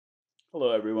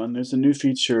Hello everyone, there's a new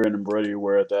feature in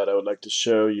EmbroideryWare that I would like to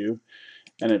show you,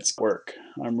 and it's Cutwork.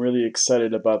 I'm really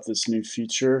excited about this new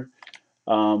feature.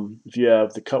 If you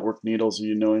have the Cutwork needles or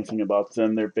you know anything about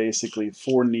them, they're basically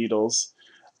 4 needles.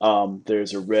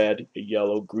 There's a red, a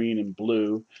yellow, green, and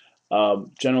blue.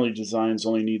 Generally designs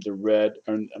only need the red,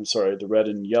 the red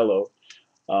and yellow,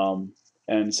 um,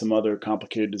 and some other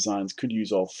complicated designs could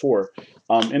use all 4.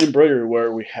 In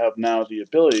EmbroideryWare we have now the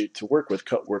ability to work with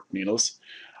Cutwork needles.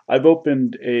 I've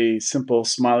opened a simple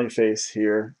smiley face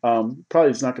here. Probably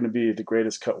it's not going to be the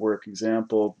greatest Cutwork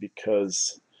example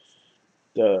because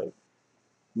the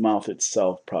mouth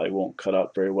itself probably won't cut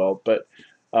out very well, but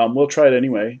we'll try it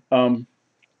anyway.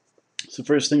 So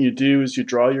first thing you do is you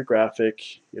draw your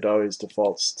graphic. It always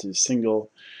defaults to single.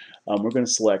 We're going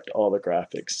to select all the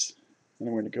graphics. And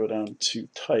then we're going to go down to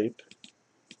type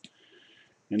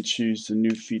and choose the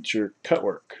new feature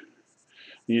Cutwork.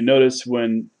 You notice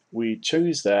when we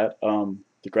choose that,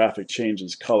 the graphic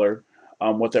changes color.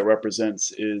 What that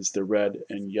represents is the red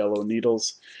and yellow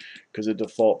needles because it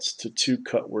defaults to 2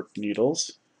 Cutwork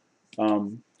needles.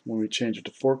 When we change it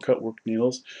to 4 Cutwork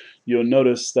needles, you'll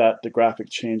notice that the graphic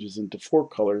changes into 4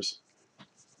 colors.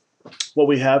 What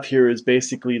we have here is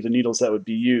basically the needles that would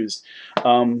be used.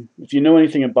 If you know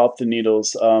anything about the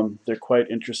needles, they're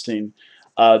quite interesting.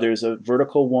 There's a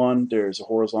vertical one, there's a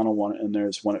horizontal one, and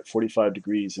there's one at 45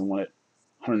 degrees and one at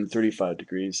 135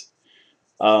 degrees.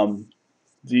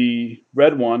 The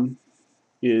red one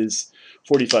is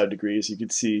 45 degrees. You can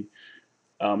see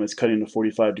it's cutting the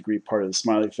 45-degree part of the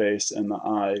smiley face and the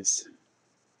eyes,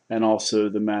 and also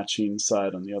the matching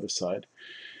side on the other side.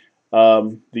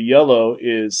 The yellow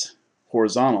is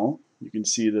horizontal. You can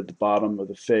see that the bottom of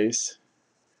the face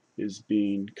is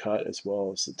being cut as well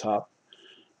as the top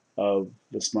of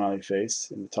the smiley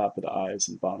face and the top of the eyes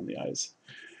and the bottom of the eyes.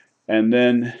 And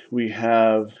then we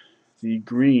have the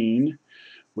green,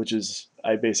 which is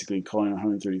I basically calling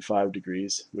 135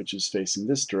 degrees, which is facing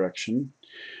this direction.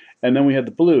 And then we have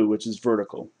the blue, which is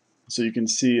vertical. So you can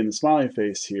see in the smiley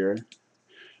face here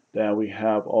that we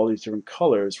have all these different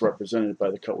colors represented by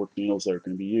the Cutwork needles that are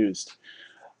going to be used.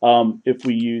 If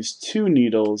we use 2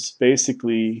 needles,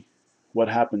 basically what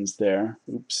happens there,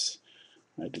 oops,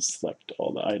 I had to select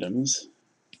all the items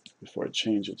before I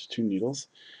change it to 2 needles.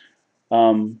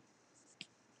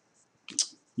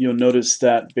 You'll notice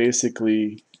that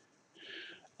basically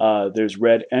there's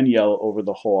red and yellow over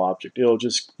the whole object. It'll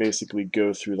just basically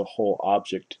go through the whole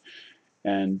object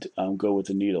and go with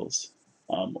the needles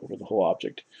over the whole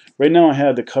object. Right now I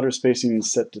have the cutter spacing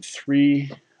set to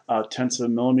 3/10 of a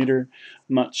millimeter.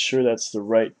 I'm not sure that's the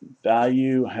right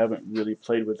value. I haven't really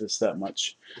played with this that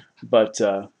much, but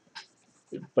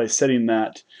by setting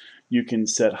that, you can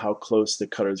set how close the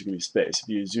cutters are going to be spaced. If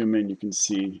you zoom in, you can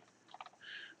see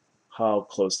how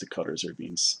close the cutters are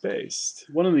being spaced.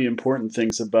 One of the important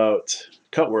things about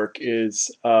Cutwork is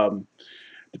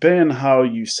depending on how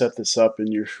you set this up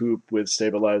in your hoop with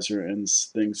stabilizer and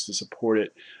things to support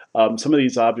it, some of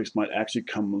these objects might actually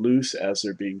come loose as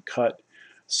they're being cut.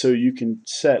 So you can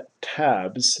set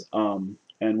tabs, and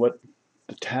what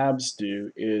the tabs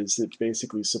do is it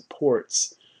basically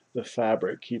supports the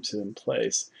fabric, keeps it in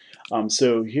place.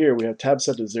 So here we have tab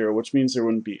set to 0, which means there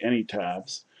wouldn't be any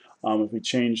tabs. If we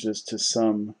change this to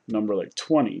some number like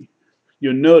 20,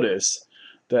 you'll notice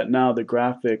that now the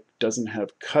graphic doesn't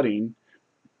have cutting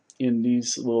in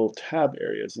these little tab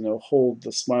areas, and they'll hold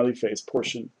the smiley face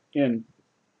portion in.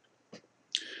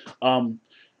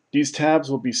 These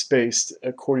tabs will be spaced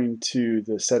according to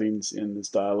the settings in this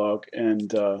dialog,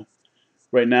 and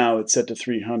right now it's set to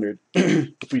 300.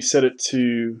 If we set it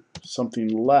to something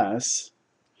less,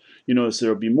 you notice there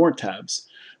will be more tabs.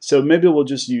 So maybe we'll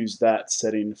just use that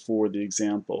setting for the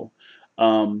example.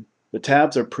 The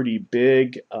tabs are pretty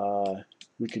big.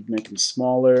 We could make them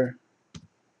smaller.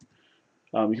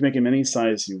 You can make them any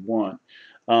size you want.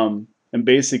 And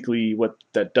basically what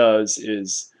that does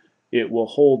is it will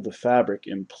hold the fabric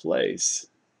in place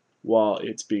while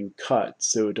it's being cut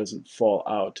so it doesn't fall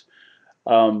out.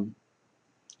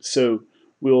 So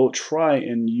we'll try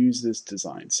and use this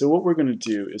design. So what we're going to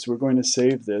do is we're going to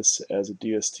save this as a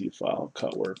DST file,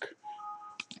 Cutwork.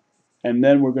 And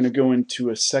then we're going to go into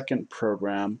a second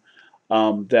program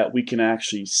that we can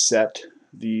actually set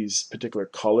these particular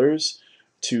colors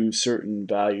to certain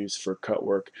values for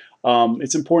Cutwork.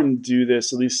 It's important to do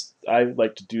this, at least I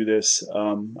like to do this.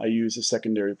 I use a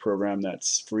secondary program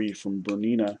that's free from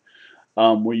Bernina,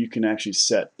 where you can actually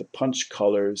set the punch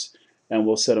colors, and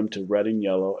we'll set them to red and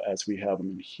yellow as we have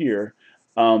them in here.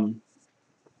 And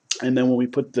then when we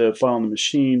put the file on the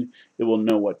machine, it will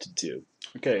know what to do.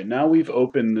 Okay, now we've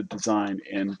opened the design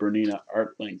in Bernina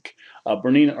ArtLink.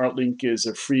 Bernina ArtLink is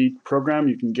a free program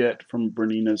you can get from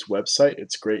Bernina's website.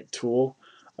 It's a great tool.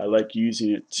 I like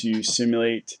using it to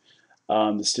simulate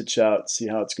the stitch out, see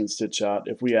how it's going to stitch out.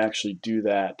 If we actually do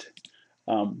that,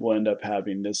 we'll end up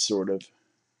having this sort of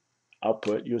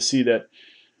output. You'll see that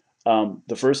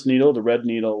the first needle, the red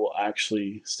needle, will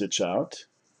actually stitch out,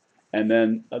 and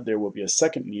then there will be a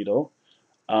second needle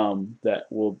that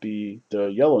will be the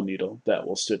yellow needle that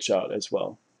will stitch out as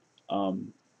well.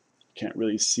 Can't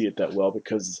really see it that well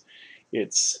because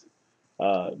it's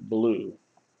blue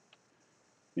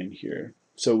in here.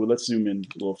 So let's zoom in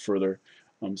a little further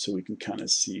so we can kind of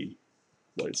see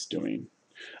what it's doing.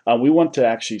 We want to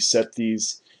actually set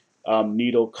these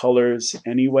needle colors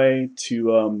anyway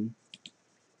to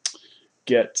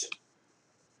get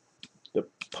the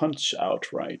punch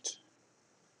out right.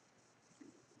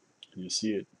 You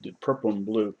see it did purple and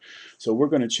blue. So we're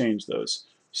going to change those.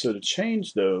 So to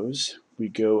change those, we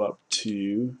go up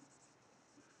to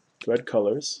Thread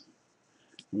Colors,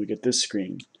 and we get this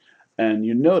screen. And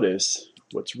you notice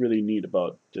what's really neat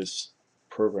about this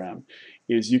program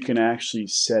is you can actually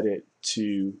set it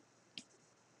to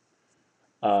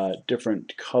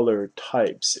different color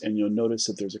types. And you'll notice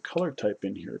that there's a color type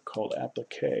in here called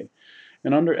Applique.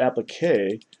 And under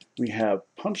Applique, we have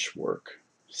punch work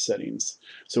settings.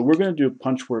 So we're going to do a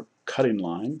punch work cutting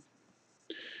line,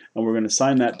 and we're going to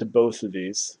assign that to both of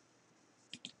these,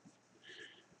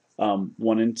 1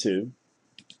 and 2,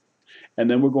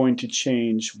 and then we're going to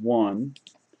change 1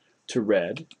 to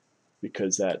red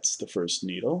because that's the first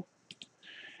needle,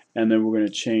 and then we're going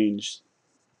to change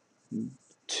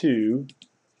 2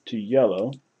 to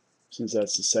yellow since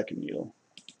that's the second needle.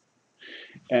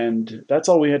 And that's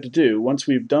all we had to do. Once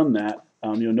we've done that,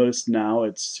 you'll notice now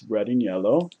it's red and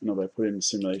yellow. And if I put it in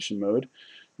simulation mode,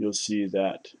 you'll see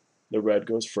that the red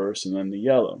goes first and then the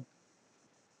yellow.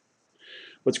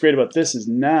 What's great about this is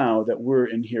now that we're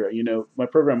in here, my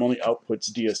program only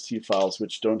outputs DST files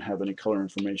which don't have any color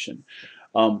information.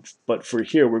 But for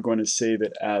here, we're going to save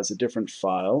it as a different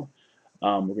file.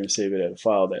 We're going to save it as a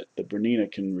file that the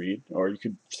Bernina can read, or you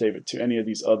could save it to any of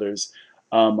these others.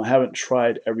 I haven't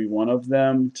tried every one of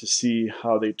them to see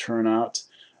how they turn out.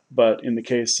 But in the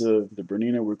case of the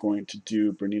Bernina, we're going to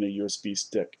do Bernina USB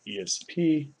stick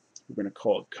ESP. We're going to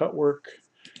call it Cutwork,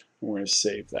 and we're going to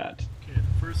save that. Okay,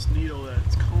 the first needle that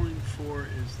it's calling for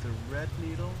is the red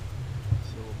needle.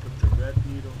 So we'll put the red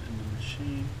needle in the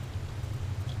machine.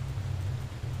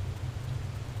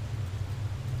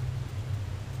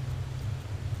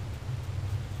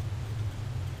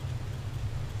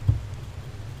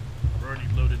 I've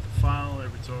already loaded the file,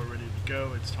 it's all ready to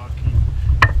go. It's talking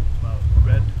about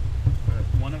red.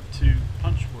 1 of 2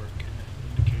 punch work, and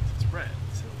it indicates it's red.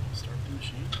 So we'll start the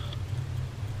machine.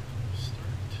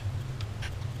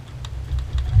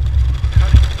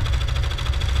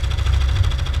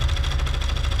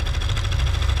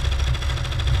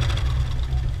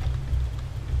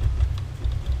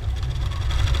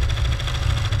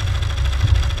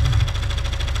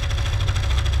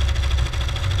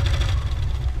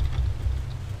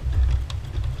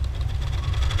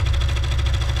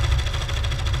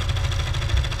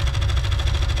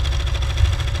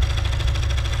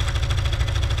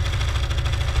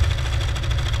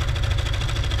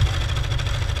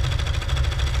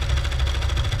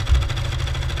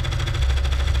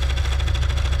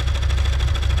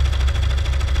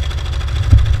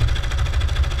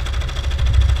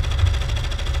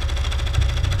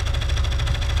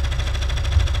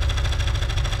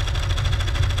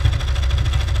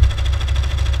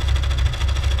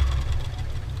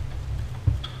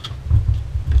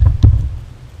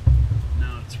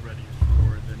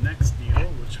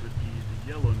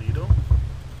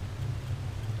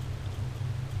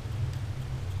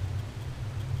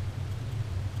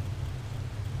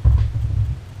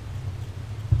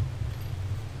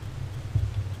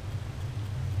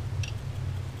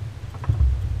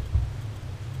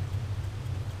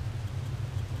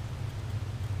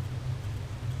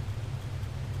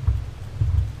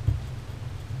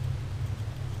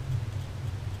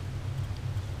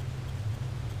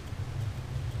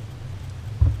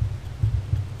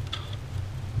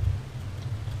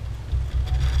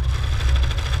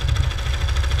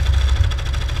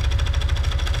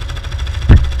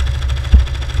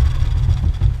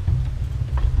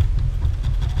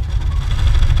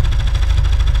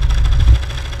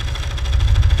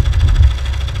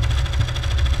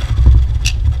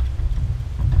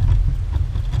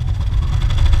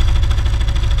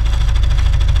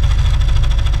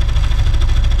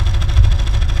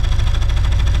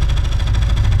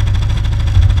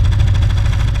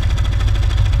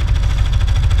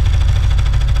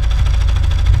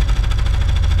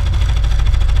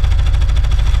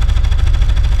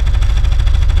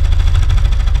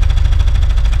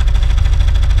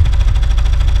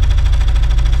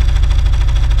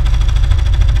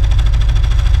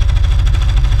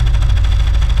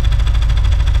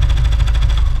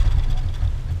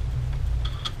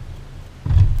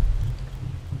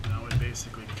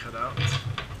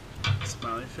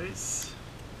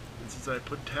 I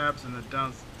put tabs in the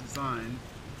design,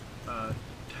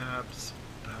 tabs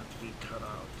have to be cut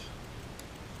out.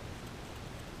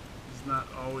 It's not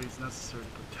always necessary to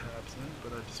put tabs in,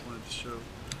 but I just wanted to show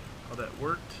how that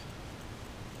worked.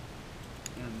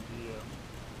 And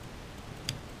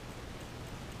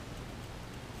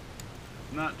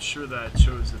I'm not sure that I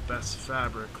chose the best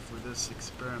fabric for this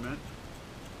experiment.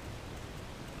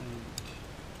 And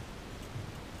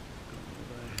don't know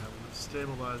that I have enough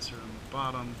stabilizer on the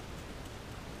bottom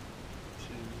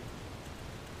to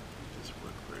make this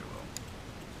work very well.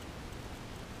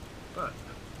 But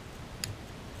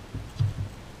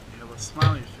we have a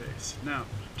smiley face. Now,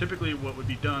 typically what would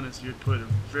be done is you'd put a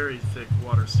very thick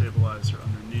water stabilizer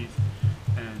underneath,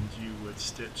 and you would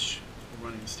stitch a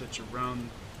running stitch around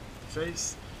the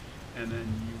face, and then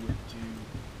you would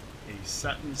do a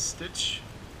satin stitch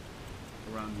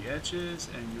around the edges,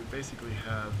 and you would basically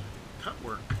have cut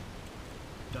work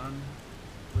done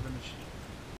with a machine.